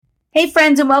Hey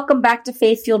friends, and welcome back to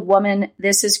Faith Fueled Woman.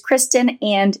 This is Kristen,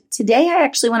 and today I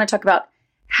actually want to talk about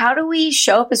how do we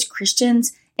show up as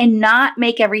Christians and not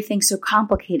make everything so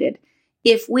complicated.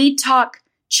 If we talk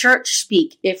church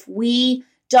speak, if we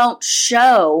don't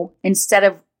show instead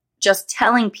of just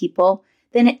telling people,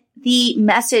 then the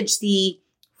message, the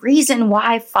reason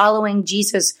why following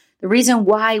Jesus, the reason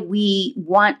why we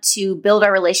want to build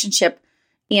our relationship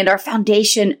and our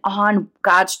foundation on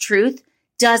God's truth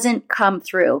doesn't come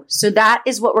through. So that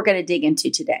is what we're going to dig into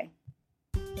today.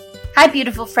 Hi,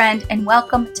 beautiful friend, and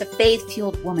welcome to Faith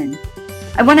Fueled Woman.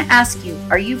 I want to ask you,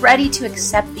 are you ready to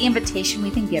accept the invitation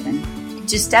we've been given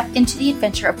to step into the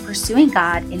adventure of pursuing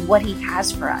God and what He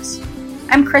has for us?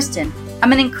 I'm Kristen.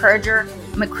 I'm an encourager.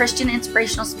 I'm a Christian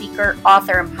inspirational speaker,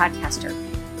 author, and podcaster.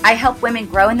 I help women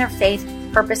grow in their faith,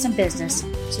 purpose, and business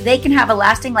so they can have a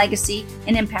lasting legacy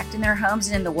and impact in their homes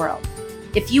and in the world.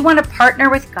 If you want to partner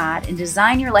with God and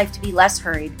design your life to be less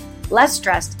hurried, less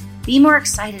stressed, be more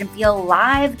excited, and feel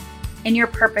alive in your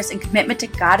purpose and commitment to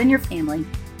God and your family,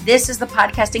 this is the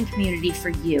podcasting community for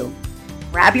you.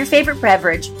 Grab your favorite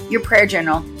beverage, your prayer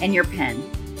journal, and your pen.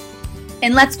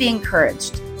 And let's be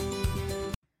encouraged.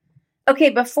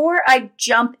 Okay, before I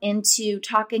jump into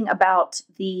talking about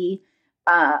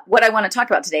what I want to talk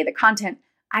about today, the content,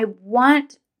 I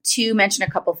want to mention a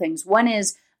couple things. One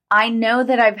is, I know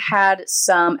that I've had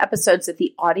some episodes that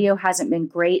the audio hasn't been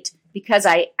great because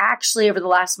I actually over the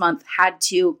last month had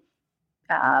to,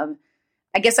 I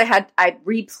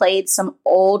replayed some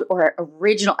old or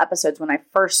original episodes when I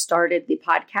first started the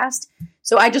podcast.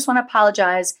 So I just want to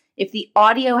apologize if the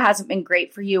audio hasn't been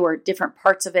great for you or different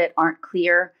parts of it aren't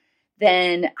clear,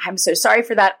 then I'm so sorry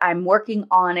for that. I'm working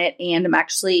on it, and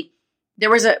there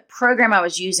was a program I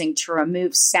was using to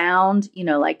remove sound,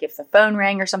 like if the phone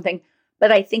rang or something,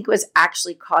 but I think it was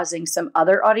actually causing some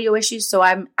other audio issues. So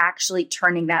I'm actually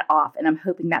turning that off, and I'm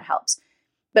hoping that helps.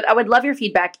 But I would love your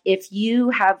feedback. If you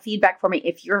have feedback for me,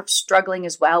 if you're struggling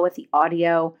as well with the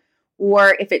audio,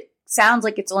 or if it sounds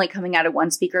like it's only coming out of one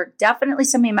speaker, definitely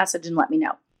send me a message and let me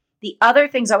know. The other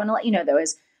things I want to let you know, though,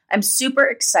 is I'm super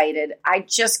excited. I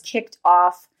just kicked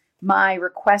off my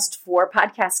request for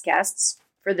podcast guests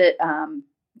for the,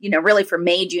 really for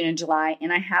May, June, and July.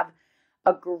 And I have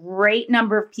a great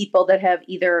number of people that have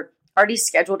either already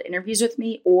scheduled interviews with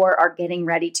me or are getting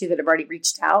ready to that have already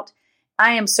reached out.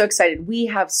 I am so excited. We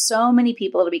have so many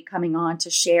people to be coming on to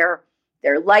share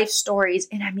their life stories.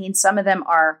 And some of them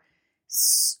are,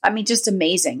 just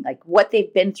amazing, like what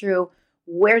they've been through,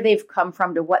 where they've come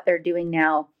from to what they're doing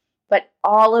now. But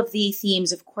all of the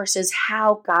themes, of course, is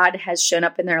how God has shown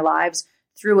up in their lives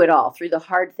through it all, through the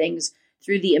hard things,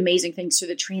 through the amazing things, through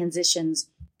the transitions,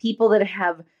 people that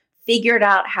have figured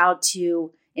out how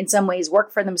to, in some ways,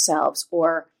 work for themselves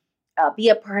or be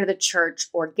a part of the church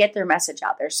or get their message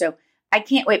out there. So I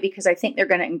can't wait because I think they're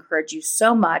going to encourage you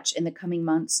so much in the coming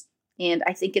months. And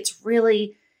I think it's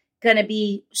really going to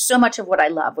be so much of what I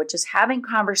love, which is having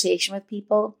conversation with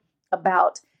people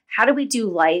about how do we do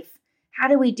life? How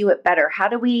do we do it better? How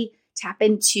do we tap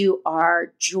into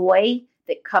our joy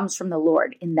that comes from the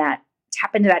Lord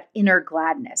tap into that inner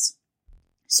gladness?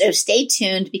 So stay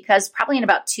tuned because probably in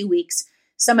about 2 weeks,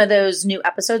 some of those new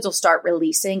episodes will start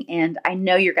releasing, and I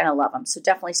know you're going to love them. So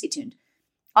definitely stay tuned.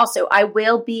 Also, I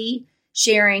will be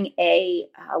sharing a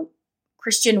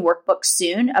Christian workbook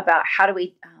soon about how do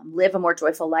we live a more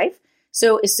joyful life.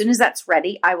 So as soon as that's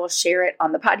ready, I will share it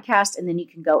on the podcast, and then you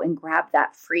can go and grab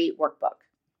that free workbook.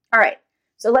 All right,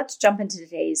 so let's jump into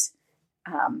today's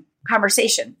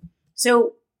conversation.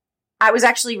 So I was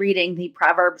actually reading the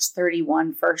Proverbs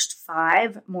 31 first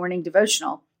 5 morning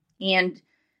devotional, and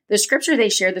the scripture they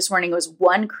shared this morning was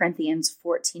 1 Corinthians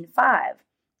 14:5,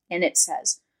 and it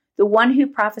says, "The one who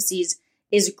prophesies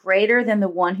is greater than the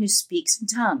one who speaks in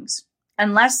tongues,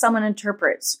 unless someone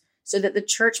interprets, so that the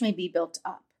church may be built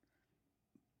up."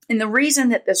 And the reason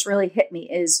that this really hit me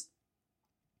is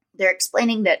they're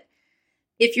explaining that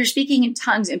if you're speaking in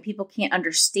tongues and people can't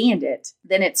understand it,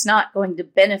 then it's not going to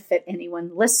benefit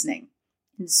anyone listening.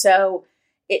 And so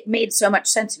it made so much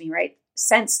sense to me, right?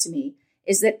 Sense to me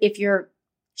is that if you're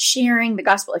sharing the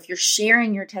gospel, if you're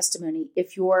sharing your testimony,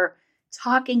 if you're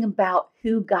talking about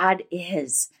who God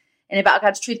is and about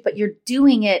God's truth, but you're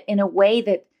doing it in a way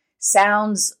that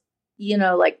sounds,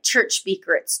 like church speak,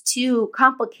 or it's too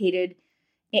complicated,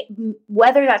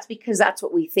 whether that's because that's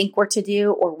what we think we're to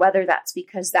do or whether that's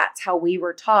because that's how we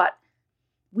were taught,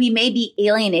 we may be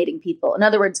alienating people. In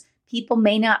other words, people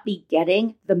may not be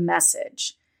getting the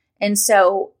message. And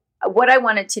so what I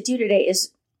wanted to do today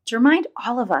is to remind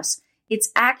all of us, it's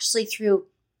actually through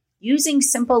using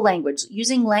simple language,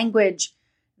 using language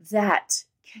that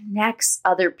connects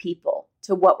other people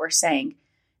to what we're saying,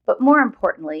 But more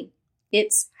importantly,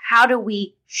 it's how do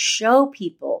we show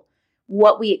people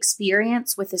what we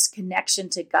experience with this connection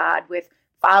to God, with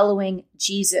following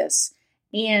Jesus.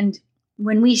 And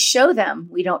when we show them,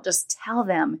 we don't just tell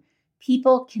them,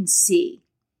 people can see.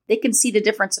 They can see the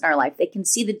difference in our life. They can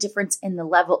see the difference in the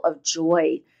level of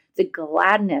joy, the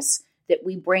gladness that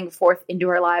we bring forth into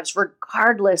our lives,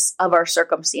 regardless of our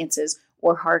circumstances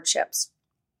or hardships.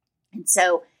 And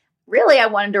so really, I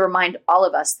wanted to remind all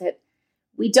of us that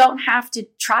we don't have to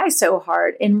try so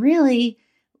hard. And really,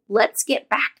 let's get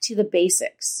back to the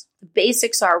basics. The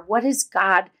basics are, what does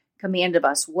God command of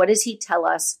us? What does he tell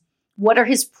us? What are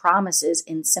his promises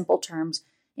in simple terms?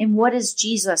 And what does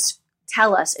Jesus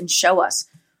tell us and show us?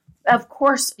 Of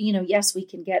course, yes, we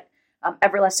can get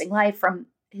everlasting life from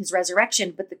his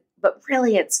resurrection, but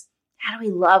really it's, how do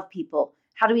we love people?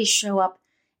 How do we show up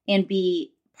and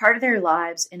be part of their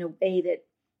lives in a way that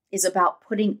is about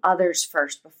putting others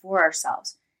first before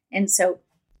ourselves? And so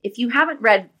if you haven't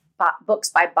read books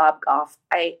by Bob Goff,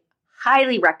 I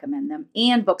highly recommend them,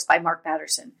 and books by Mark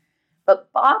Batterson.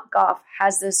 But Bob Goff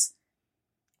has this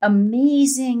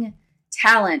amazing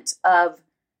talent of,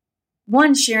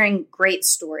 one, sharing great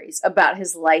stories about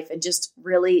his life and just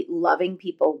really loving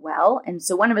people well. And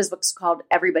so one of his books is called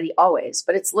Everybody Always,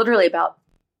 but it's literally about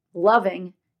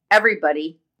loving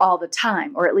everybody all the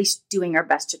time, or at least doing our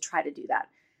best to try to do that.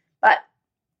 But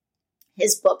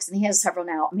his books, and he has several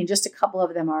now, just a couple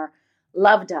of them are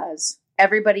Love Does,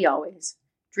 Everybody Always,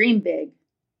 Dream Big,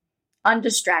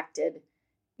 Undistracted,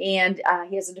 and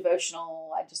he has a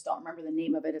devotional. I just don't remember the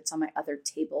name of it. It's on my other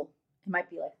table. It might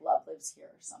be like Love Lives Here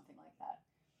or something like that.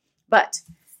 But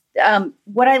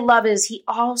what I love is he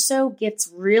also gets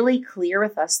really clear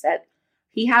with us that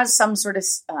he has some sort of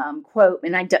quote,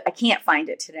 and I can't find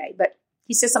it today, but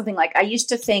he says something like, I used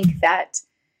to think that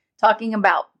talking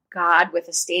about God with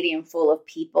a stadium full of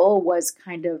people was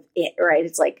kind of it, right?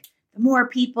 It's like the more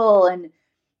people and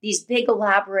these big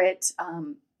elaborate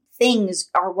things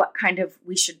are what kind of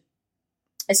we should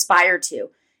aspire to.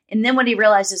 And then what he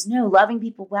realizes, no, loving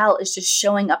people well is just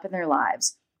showing up in their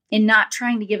lives and not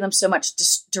trying to give them so much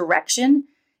direction.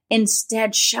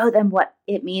 Instead, show them what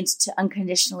it means to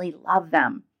unconditionally love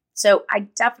them. So I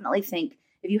definitely think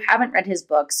if you haven't read his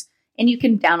books, and you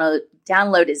can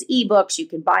download his ebooks, you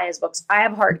can buy his books. I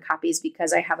have hard copies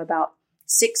because I have about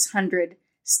 600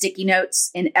 sticky notes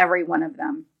in every one of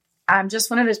them. I'm just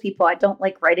one of those people, I don't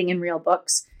like writing in real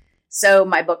books, so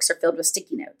my books are filled with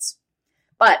sticky notes.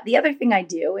 But the other thing I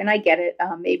do, and I get it,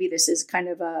 maybe this is kind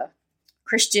of a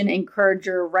Christian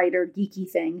encourager, writer, geeky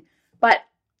thing, but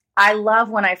I love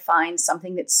when I find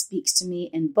something that speaks to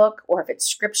me in book, or if it's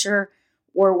scripture,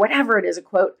 or whatever it is, a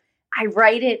quote, I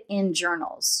write it in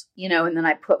journals, and then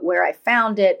I put where I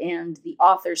found it and the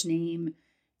author's name,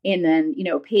 and then,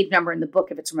 page number in the book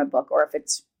if it's from a book, or if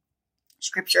it's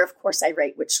scripture, of course, I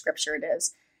write which scripture it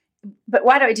is. But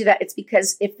why do I do that? It's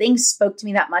because if things spoke to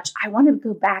me that much, I want to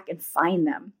go back and find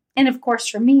them. And of course,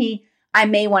 for me, I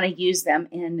may want to use them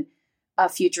in a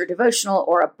future devotional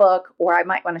or a book, or I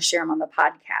might want to share them on the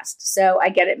podcast. So I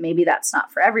get it. Maybe that's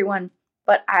not for everyone,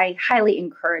 but I highly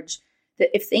encourage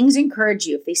that if things encourage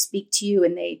you, if they speak to you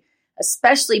and they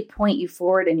especially point you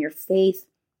forward in your faith,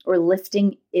 or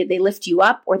they lift you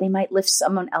up, or they might lift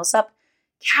someone else up,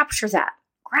 capture that,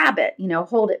 grab it,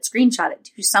 hold it, screenshot it,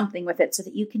 do something with it so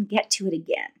that you can get to it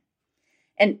again.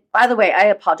 And by the way, I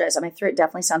apologize. My throat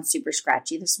definitely sounds super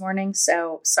scratchy this morning,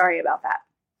 so sorry about that.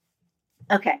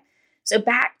 Okay, so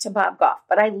back to Bob Goff,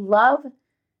 but I love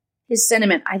his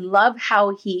sentiment. I love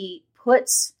how he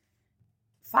puts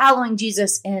following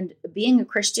Jesus and being a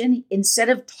Christian, instead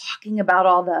of talking about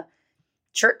all the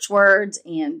church words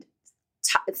and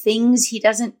things, he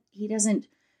doesn't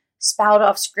spout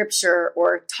off scripture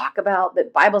or talk about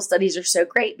that Bible studies are so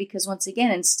great, because once again,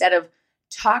 instead of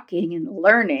talking and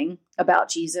learning about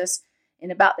Jesus and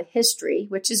about the history,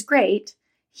 which is great,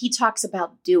 he talks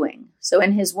about doing. So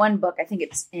in his one book, I think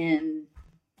it's in,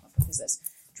 what book is this?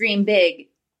 Dream Big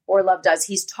or Love Does,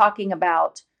 he's talking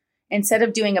about, instead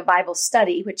of doing a Bible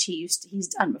study, which he's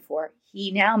done before, he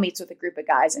now meets with a group of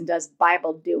guys and does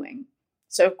Bible doing.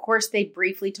 So of course they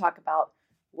briefly talk about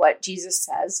what Jesus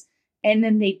says, and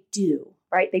then they do,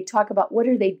 right? They talk about what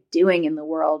are they doing in the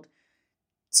world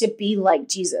to be like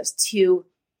Jesus, to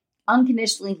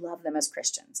unconditionally love them as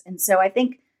Christians. And so I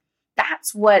think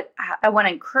that's what I want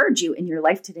to encourage you in your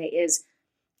life today is,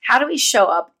 how do we show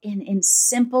up in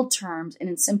simple terms and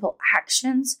in simple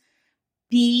actions,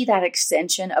 be that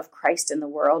extension of Christ in the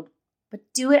world, but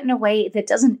do it in a way that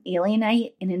doesn't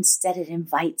alienate, and instead it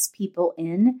invites people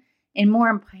in. And more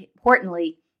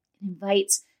importantly, it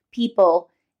invites people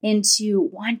into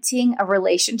wanting a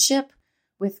relationship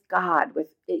with God, with,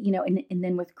 and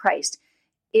then with Christ.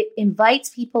 It invites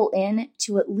people in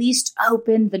to at least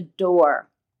open the door.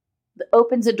 It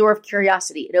opens the door of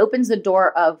curiosity. It opens the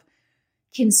door of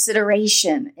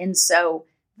consideration. And so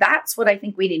that's what I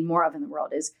think we need more of in the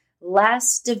world, is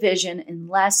less division and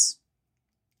less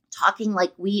talking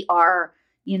like we are,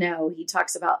 he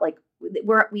talks about like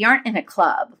we aren't in a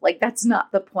club. Like that's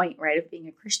not the point, right, of being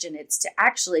a Christian. It's to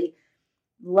actually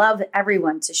love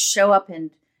everyone, to show up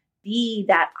and be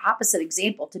that opposite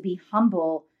example, to be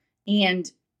humble.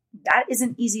 And that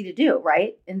isn't easy to do,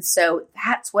 right? And so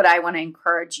that's what I want to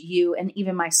encourage you and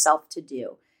even myself to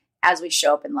do as we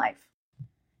show up in life.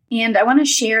 And I want to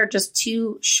share just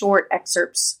 2 short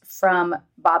excerpts from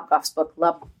Bob Goff's book,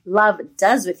 Love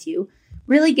Does With You,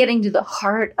 really getting to the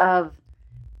heart of,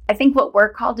 I think, what we're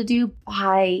called to do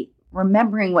by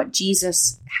remembering what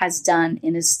Jesus has done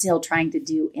and is still trying to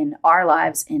do in our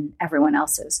lives and everyone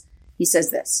else's. He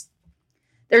says this: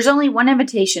 "There's only one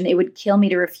invitation it would kill me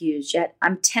to refuse, yet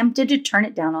I'm tempted to turn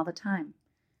it down all the time.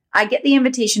 I get the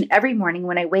invitation every morning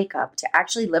when I wake up to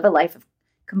actually live a life of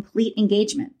complete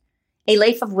engagement, a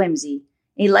life of whimsy,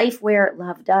 a life where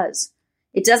love does.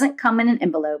 It doesn't come in an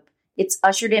envelope. It's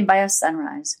ushered in by a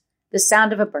sunrise, the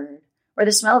sound of a bird, or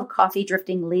the smell of coffee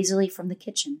drifting lazily from the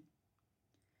kitchen.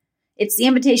 It's the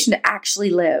invitation to actually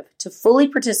live, to fully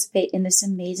participate in this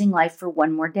amazing life for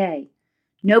one more day.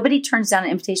 Nobody turns down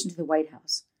an invitation to the White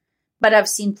House, but I've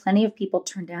seen plenty of people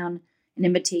turn down an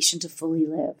invitation to fully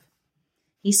live."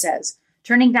 He says,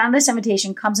 turning down this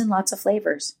invitation comes in lots of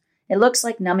flavors. It looks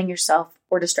like numbing yourself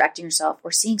or distracting yourself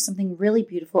or seeing something really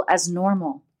beautiful as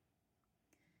normal.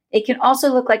 It can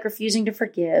also look like refusing to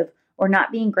forgive or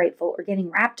not being grateful or getting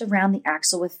wrapped around the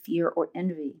axle with fear or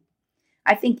envy.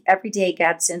 I think every day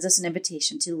God sends us an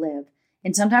invitation to live,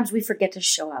 and sometimes we forget to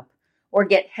show up or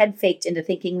get head faked into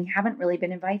thinking we haven't really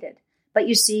been invited. But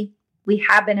you see, we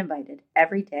have been invited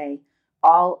every day,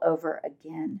 all over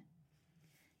again.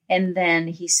 And then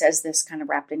he says this, kind of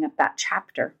wrapping up that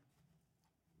chapter.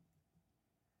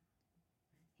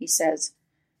 He says,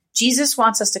 Jesus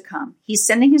wants us to come. He's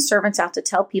sending his servants out to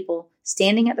tell people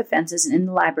standing at the fences and in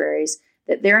the libraries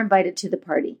that they're invited to the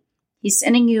party. He's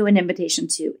sending you an invitation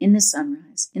to, in the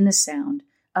sunrise, in the sound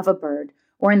of a bird,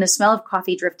 or in the smell of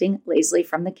coffee drifting lazily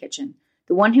from the kitchen.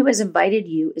 The one who has invited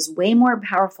you is way more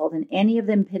powerful than any of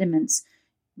the impediments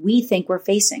we think we're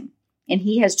facing. And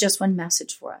he has just one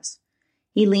message for us.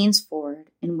 He leans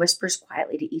forward and whispers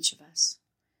quietly to each of us,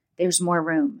 "There's more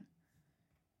room."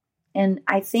 And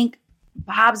I think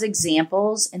Bob's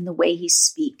examples and the way he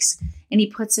speaks, and he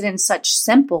puts it in such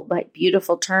simple but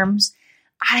beautiful terms,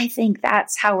 I think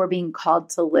that's how we're being called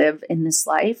to live in this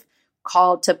life,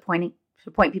 called to point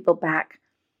people back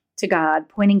to God,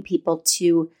 pointing people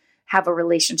to have a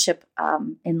relationship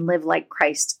and live like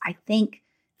Christ. I think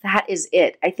that is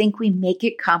it. I think we make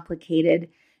it complicated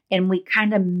and we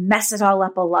kind of mess it all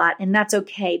up a lot, and that's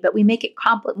okay. But we make it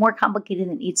more complicated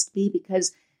than it needs to be,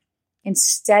 because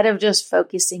instead of just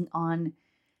focusing on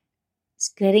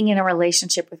getting in a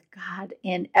relationship with God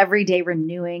and every day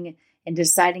renewing and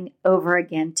deciding over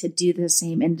again to do the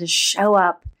same and to show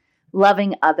up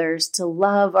loving others, to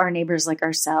love our neighbors like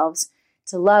ourselves,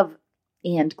 to love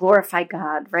and glorify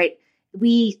God, right?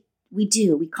 We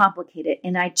complicate it.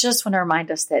 And I just want to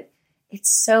remind us that it's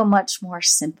so much more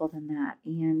simple than that.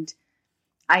 And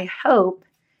I hope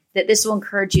that this will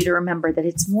encourage you to remember that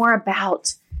it's more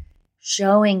about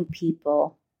showing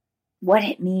people what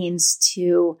it means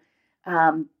to,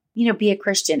 be a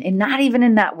Christian, and not even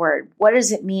in that word. What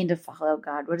does it mean to follow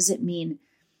God? What does it mean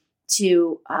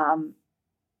to,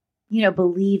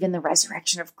 believe in the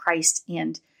resurrection of Christ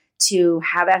and to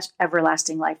have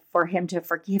everlasting life, for him to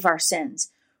forgive our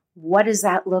sins? What does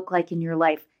that look like in your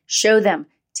life? Show them,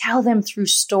 tell them through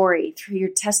story, through your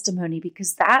testimony,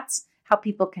 because that's how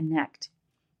people connect.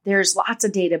 There's lots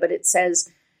of data, but it says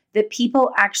that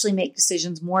people actually make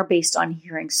decisions more based on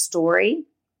hearing story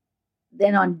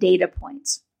than on data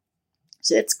points.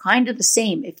 So it's kind of the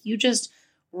same. If you just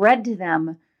read to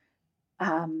them,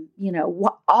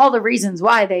 all the reasons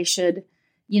why they should,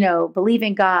 believe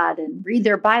in God and read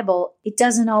their Bible, it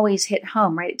doesn't always hit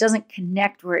home, right? It doesn't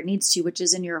connect where it needs to, which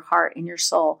is in your heart, in your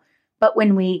soul. But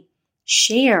when we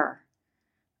share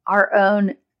our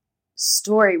own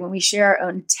story, when we share our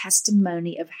own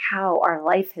testimony of how our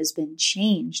life has been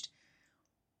changed,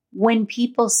 when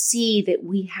people see that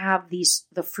we have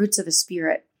the fruits of the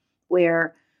Spirit,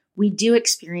 where we do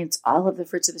experience all of the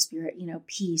fruits of the Spirit,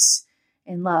 peace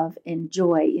and love and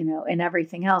joy, and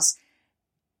everything else,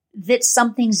 that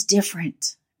something's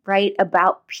different, right,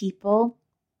 about people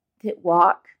that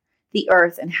walk the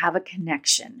earth and have a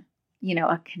connection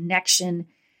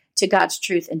to God's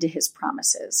truth and to his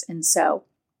promises. And so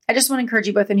I just want to encourage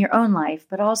you both in your own life,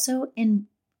 but also in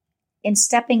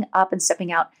stepping up and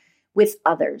stepping out with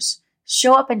others.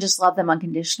 Show up and just love them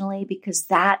unconditionally, because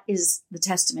that is the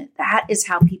testament. That is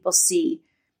how people see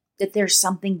that there's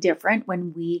something different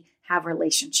when we have a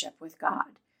relationship with God.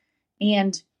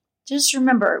 And just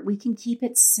remember, we can keep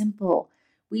it simple.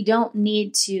 We don't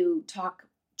need to talk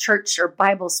church or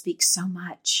Bible speak so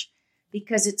much,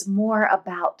 because it's more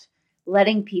about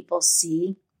letting people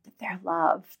see that they're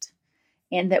loved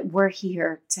and that we're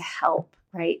here to help,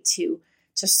 right? To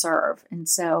serve. And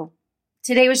so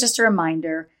today was just a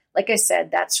reminder. Like I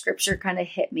said, that scripture kind of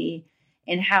hit me,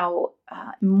 and how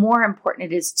more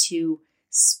important it is to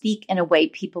speak in a way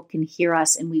people can hear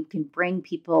us and we can bring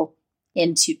people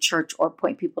into church or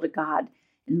point people to God,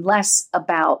 and less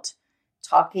about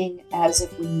talking as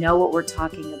if we know what we're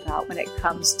talking about when it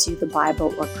comes to the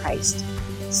Bible or Christ.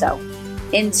 So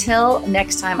until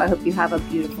next time, I hope you have a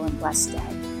beautiful and blessed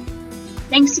day.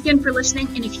 Thanks again for listening.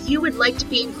 And if you would like to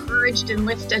be encouraged and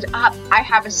lifted up, I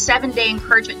have a 7-day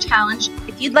encouragement challenge.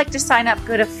 If you'd like to sign up,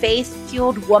 go to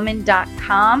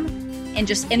faithfueledwoman.com and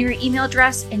just enter your email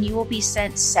address, and you will be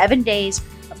sent 7 days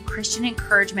of Christian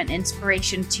encouragement and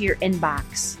inspiration to your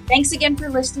inbox. Thanks again for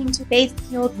listening to Faith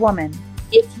Fueled Woman.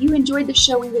 If you enjoyed the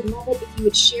show, we would love it if you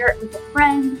would share it with a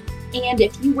friend, and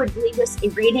if you would leave us a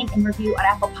rating and review on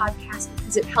Apple Podcasts,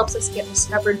 because it helps us get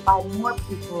discovered by more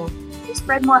people to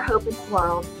spread more hope in the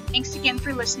world. Thanks again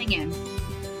for listening in.